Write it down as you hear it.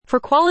For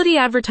quality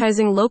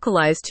advertising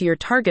localized to your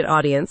target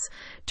audience,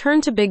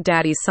 turn to Big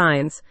Daddy's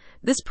Signs.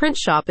 This print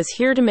shop is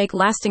here to make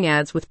lasting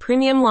ads with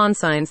premium lawn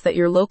signs that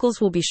your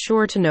locals will be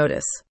sure to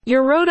notice.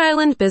 Your Rhode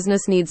Island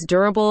business needs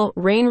durable,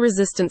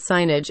 rain-resistant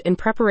signage in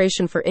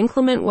preparation for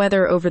inclement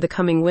weather over the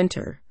coming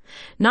winter.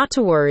 Not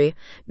to worry,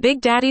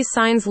 Big Daddy's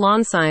Signs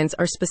lawn signs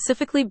are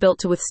specifically built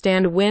to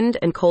withstand wind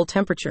and cold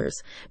temperatures,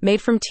 made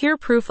from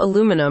tear-proof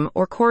aluminum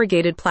or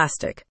corrugated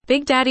plastic.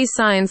 Big Daddy's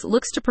Signs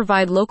looks to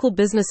provide local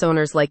business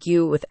owners like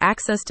you with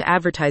access to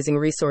advertising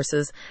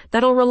resources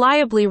that'll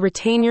reliably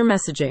retain your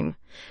messaging.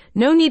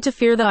 No need to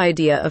fear the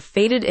idea of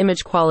faded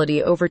image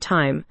quality over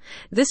time.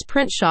 This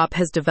print shop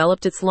has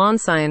developed its lawn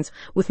signs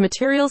with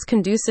materials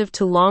conducive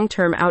to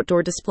long-term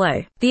outdoor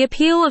display. The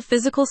appeal of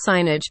physical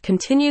signage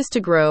continues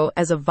to grow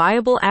as a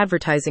viable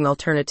advertising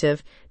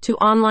alternative to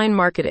online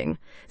marketing,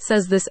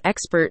 says this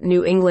expert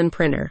New England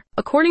printer.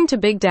 According to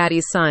Big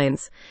Daddy's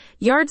Signs,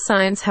 yard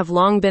signs have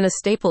long been a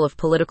staple of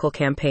political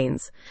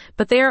campaigns,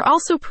 but they are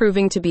also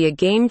proving to be a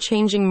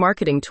game-changing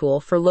marketing tool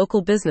for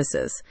local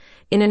businesses.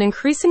 In an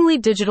increasingly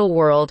digital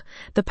world,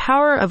 the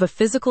power of a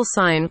physical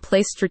sign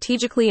placed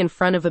strategically in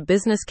front of a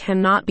business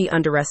cannot be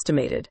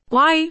underestimated.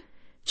 Why?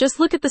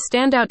 Just look at the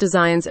standout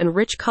designs and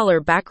rich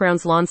color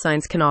backgrounds lawn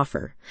signs can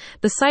offer.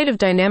 The sight of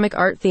dynamic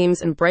art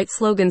themes and bright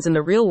slogans in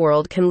the real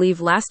world can leave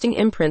lasting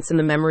imprints in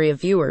the memory of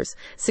viewers,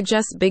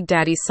 suggests Big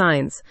Daddy's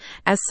Signs.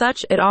 As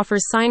such, it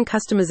offers sign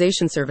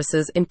customization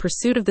services in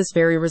pursuit of this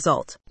very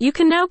result. You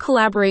can now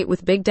collaborate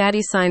with Big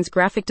Daddy's Signs'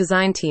 graphic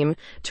design team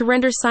to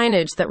render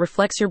signage that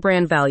reflects your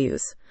brand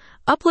values.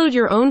 Upload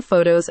your own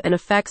photos and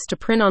effects to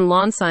print on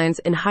lawn signs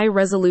in high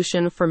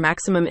resolution for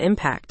maximum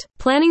impact.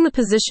 Planning the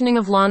positioning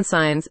of lawn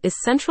signs is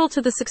central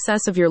to the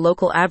success of your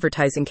local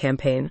advertising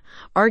campaign,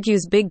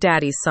 argues Big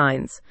Daddy's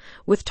Signs.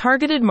 With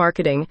targeted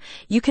marketing,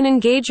 you can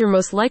engage your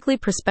most likely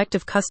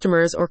prospective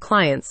customers or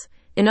clients.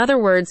 In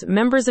other words,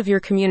 members of your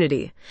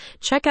community.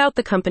 Check out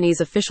the company's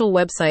official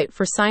website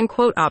for sign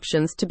quote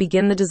options to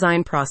begin the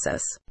design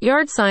process.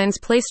 Yard signs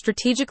placed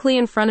strategically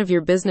in front of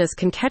your business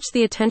can catch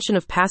the attention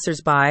of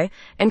passers-by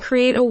and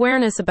create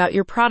awareness about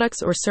your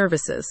products or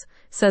services,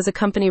 says a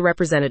company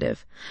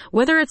representative.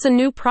 Whether it's a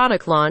new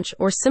product launch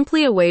or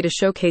simply a way to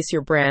showcase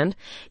your brand,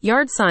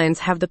 yard signs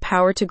have the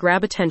power to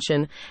grab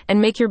attention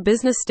and make your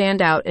business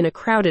stand out in a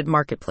crowded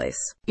marketplace.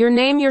 Your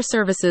name, your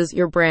services,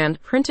 your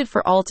brand, printed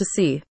for all to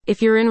see.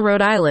 If you're in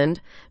Rhode Island,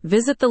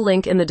 visit the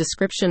link in the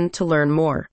description to learn more.